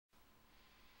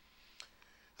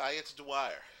Hi, it's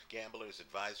Dwyer,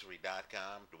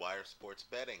 gamblersadvisory.com,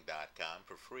 dwyersportsbetting.com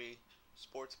for free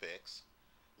sports picks.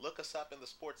 Look us up in the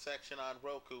sports section on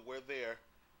Roku. We're there.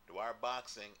 Dwyer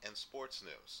Boxing and Sports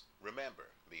News. Remember,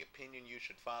 the opinion you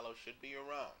should follow should be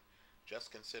your own.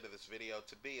 Just consider this video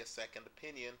to be a second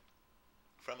opinion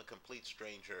from a complete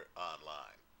stranger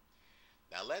online.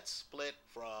 Now let's split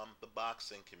from the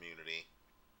boxing community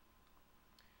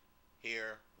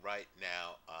here right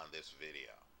now on this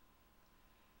video.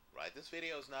 Right, this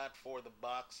video is not for the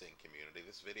boxing community.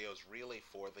 This video is really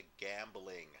for the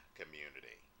gambling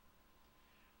community.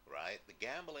 Right, the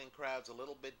gambling crowd's a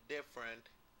little bit different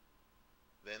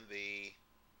than the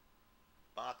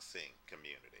boxing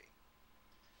community.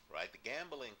 Right, the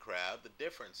gambling crowd, the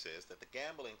difference is that the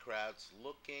gambling crowd's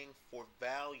looking for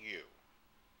value,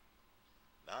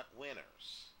 not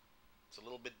winners. It's a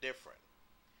little bit different.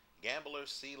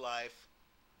 Gamblers see life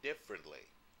differently.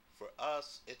 For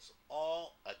us, it's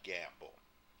all a gamble,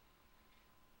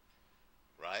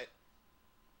 right?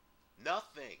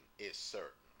 Nothing is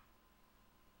certain.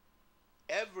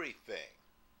 Everything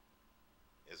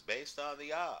is based on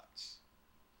the odds,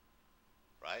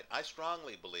 right? I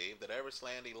strongly believe that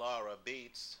Erislandy Lara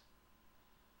beats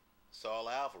Saul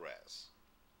Alvarez.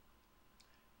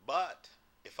 But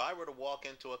if I were to walk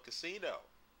into a casino,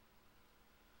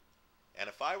 and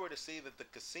if I were to see that the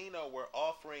casino were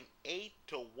offering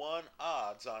 8-1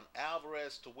 odds on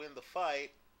Alvarez to win the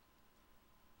fight,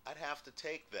 I'd have to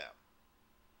take them.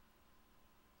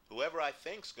 Whoever I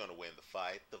think's going to win the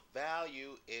fight, the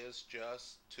value is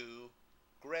just too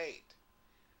great.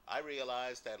 I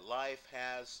realize that life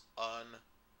has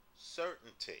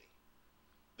uncertainty.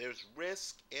 There's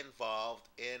risk involved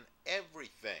in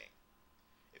everything.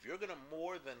 If you're going to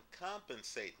more than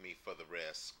compensate me for the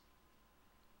risk,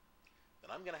 then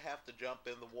I'm going to have to jump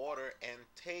in the water and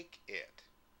take it.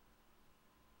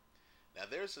 Now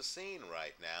there's a scene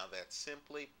right now that's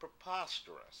simply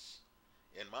preposterous,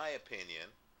 in my opinion,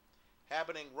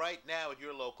 happening right now at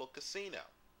your local casino.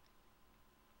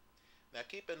 Now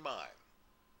keep in mind,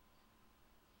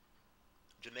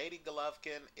 Gennady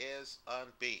Golovkin is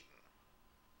unbeaten.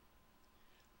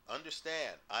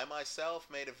 Understand, I myself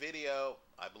made a video,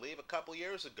 I believe a couple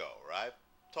years ago, where I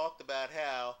talked about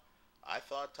how I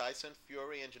thought Tyson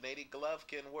Fury and Gennady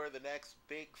Golovkin were the next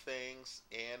big things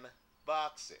in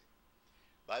boxing.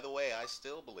 By the way, I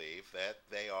still believe that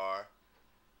they are,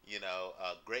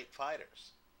 great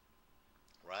fighters,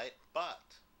 right? But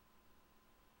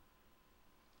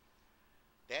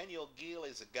Daniel Geale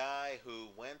is a guy who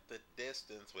went the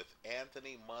distance with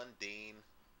Anthony Mundine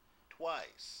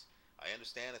twice. I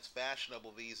understand it's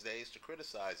fashionable these days to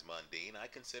criticize Mundine. I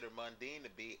consider Mundine to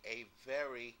be a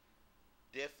very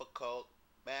difficult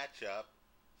matchup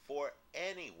for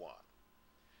anyone.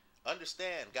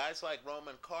 Understand, guys like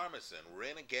Roman Karmazin were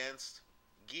in against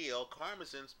Geale.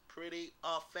 Karmazin's pretty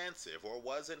offensive, or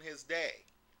was in his day.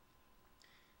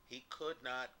 He could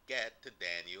not get to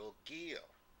Daniel Geale.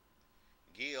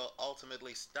 Geale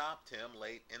ultimately stopped him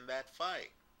late in that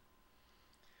fight.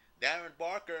 Darren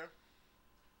Barker,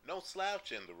 no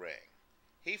slouch in the ring.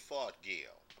 He fought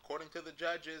Geale. According to the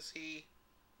judges, he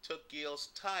took Geale's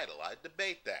title. I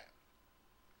debate that.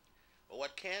 But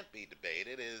what can't be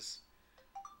debated is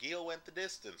Geale went the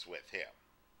distance with him.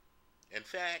 In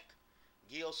fact,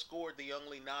 Geale scored the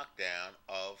only knockdown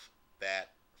of that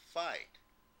fight.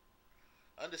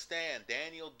 Understand,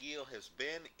 Daniel Geale has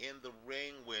been in the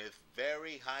ring with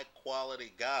very high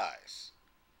quality guys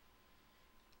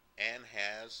and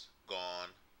has gone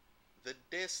the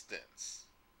distance.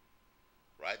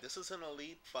 Right? This is an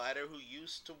elite fighter who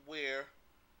used to wear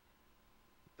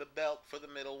the belt for the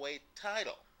middleweight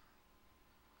title.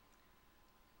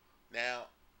 Now,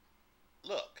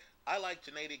 look, I like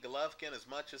Gennady Golovkin as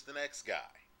much as the next guy.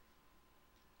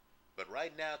 But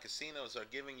right now, casinos are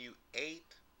giving you 8-1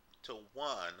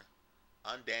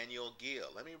 on Daniel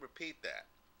Geale. Let me repeat that.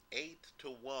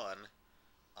 8-1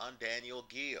 on Daniel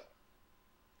Geale.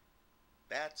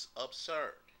 That's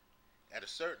absurd. At a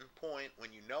certain point,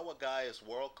 when you know a guy is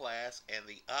world class and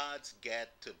the odds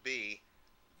get to be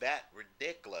that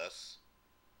ridiculous,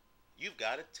 you've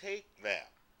got to take them,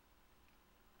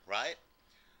 right?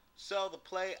 So the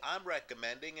play I'm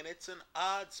recommending, and it's an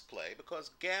odds play because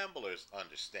gamblers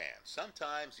understand,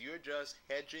 sometimes you're just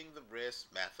hedging the risk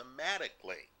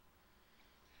mathematically,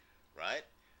 right?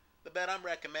 The bet I'm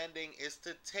recommending is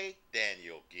to take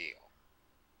Daniel Geale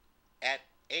at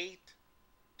 8-1,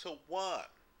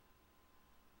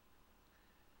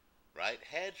 right?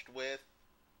 Hedged with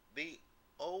the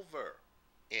over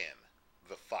in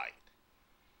the fight,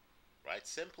 right?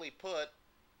 Simply put,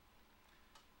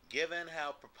 given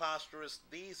how preposterous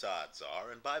these odds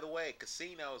are, and by the way,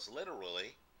 casinos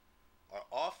literally are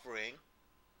offering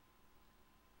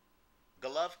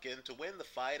Golovkin to win the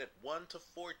fight at 1 to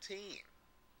 14.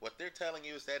 What they're telling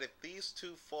you is that if these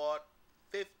two fought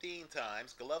 15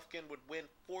 times, Golovkin would win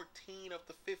 14 of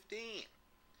the 15.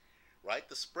 Right?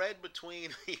 The spread between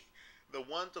the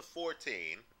 1 to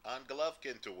 14 on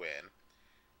Golovkin to win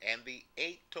and the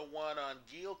 8 to 1 on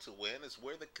Geale to win is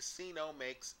where the casino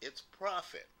makes its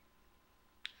profit.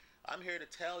 I'm here to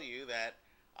tell you that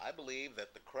I believe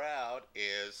that the crowd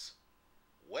is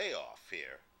way off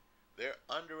here. They're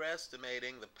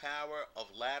underestimating the power of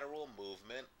lateral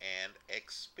movement and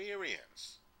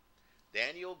experience.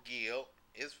 Daniel Geale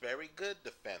is very good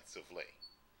defensively.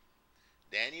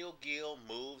 Daniel Geale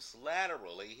moves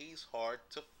laterally. He's hard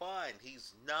to find.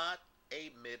 He's not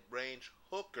a mid-range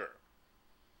hooker.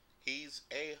 He's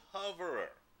a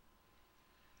hoverer.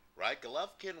 Right?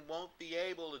 Golovkin won't be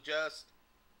able to just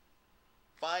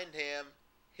find him,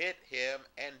 hit him,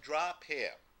 and drop him,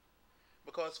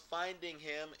 because finding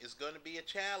him is going to be a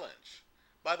challenge.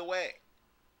 By the way,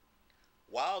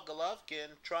 while Golovkin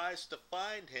tries to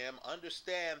find him,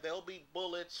 understand there'll be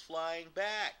bullets flying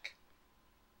back.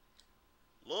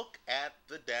 Look at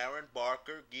the Darren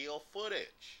Barker-Geale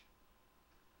footage.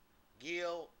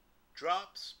 Geale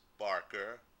drops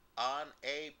Barker on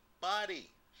a body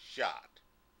shot.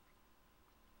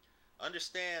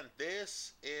 Understand,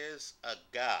 this is a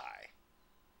guy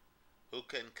who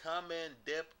can come in,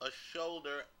 dip a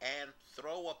shoulder, and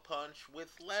throw a punch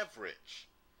with leverage.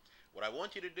 What I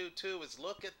want you to do, too, is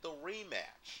look at the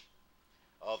rematch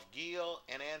of Geale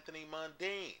and Anthony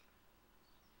Mundine.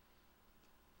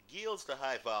 Geale's the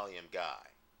high-volume guy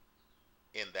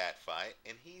in that fight,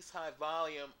 and he's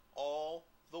high-volume all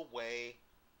the way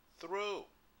through.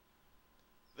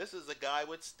 This is a guy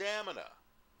with stamina.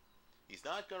 He's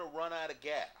not going to run out of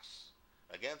gas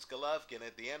against Golovkin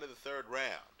at the end of the third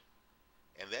round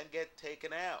and then get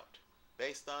taken out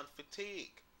based on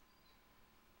fatigue.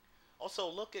 Also,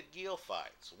 look at Geale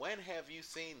fights. When have you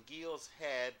seen Geale's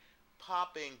head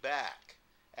popping back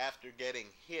after getting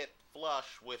hit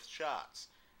flush with shots?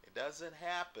 It doesn't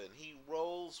happen. He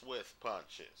rolls with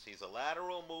punches. He's a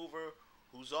lateral mover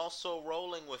who's also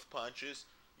rolling with punches.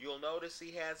 You'll notice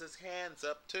he has his hands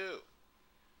up too.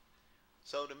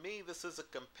 So to me, this is a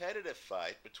competitive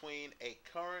fight between a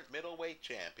current middleweight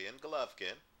champion,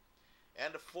 Golovkin,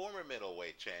 and a former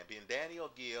middleweight champion, Daniel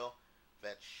Geale,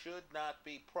 that should not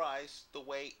be priced the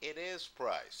way it is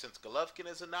priced. Since Golovkin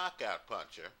is a knockout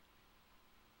puncher,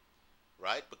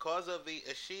 right? Because of the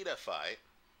Ishida fight,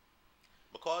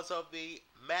 because of the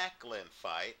Macklin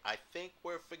fight, I think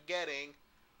we're forgetting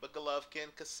the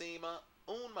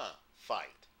Golovkin-Kasima-Unma fight.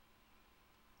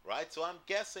 Right? So I'm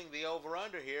guessing the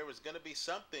over-under here is going to be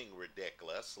something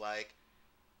ridiculous, like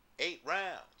 8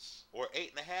 rounds or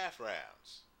 8.5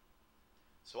 rounds.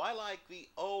 So I like the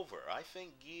over. I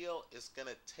think Geale is going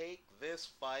to take this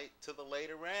fight to the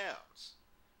later rounds.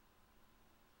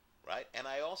 Right? And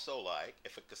I also like,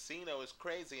 if a casino is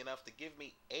crazy enough to give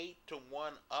me 8 to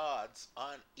 1 odds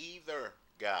on either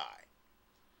guy.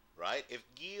 Right? If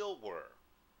Geale were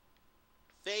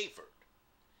favored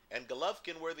and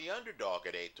Golovkin were the underdog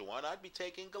at 8 to 1, I'd be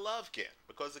taking Golovkin.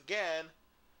 Because again,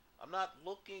 I'm not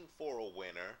looking for a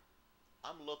winner.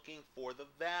 I'm looking for the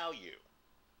value.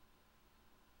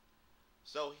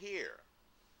 So here,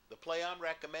 the play I'm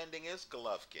recommending is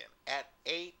Golovkin at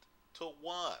 8 to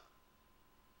 1.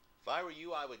 If I were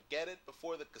you, I would get it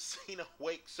before the casino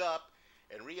wakes up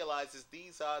and realizes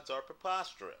these odds are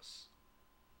preposterous.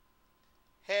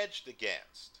 Hedged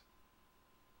against.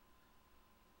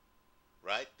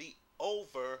 Right? The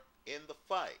over in the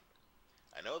fight.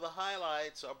 I know the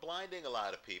highlights are blinding a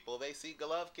lot of people. They see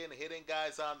Golovkin hitting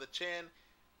guys on the chin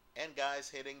and guys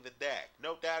hitting the deck.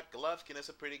 No doubt Golovkin is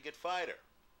a pretty good fighter.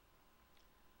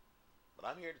 But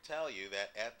I'm here to tell you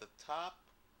that at the top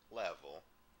level,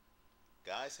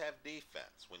 guys have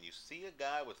defense. When you see a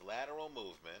guy with lateral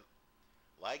movement,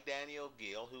 like Daniel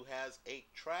Geale, who has a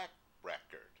track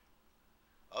record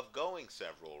of going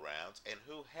several rounds and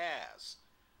who has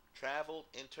traveled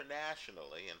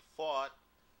internationally and fought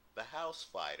the house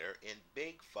fighter in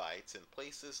big fights in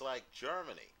places like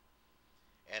Germany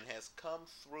and has come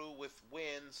through with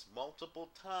wins multiple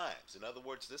times. In other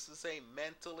words, this is a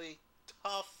mentally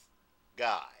tough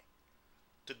guy.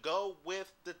 To go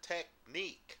with the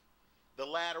technique, the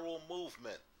lateral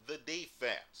movement, the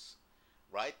defense,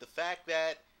 right? The fact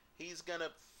that he's going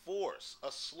to force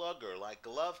a slugger like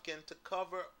Golovkin to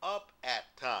cover up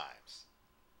at times.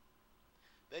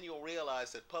 Then you'll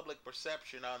realize that public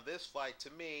perception on this fight,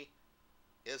 to me,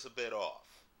 is a bit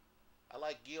off. I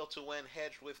like Geale to win,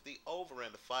 hedged with the over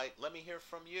in the fight. Let me hear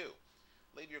from you.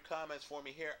 Leave your comments for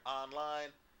me here online.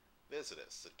 Visit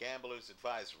us at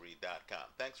gamblersadvisory.com.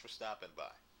 Thanks for stopping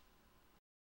by.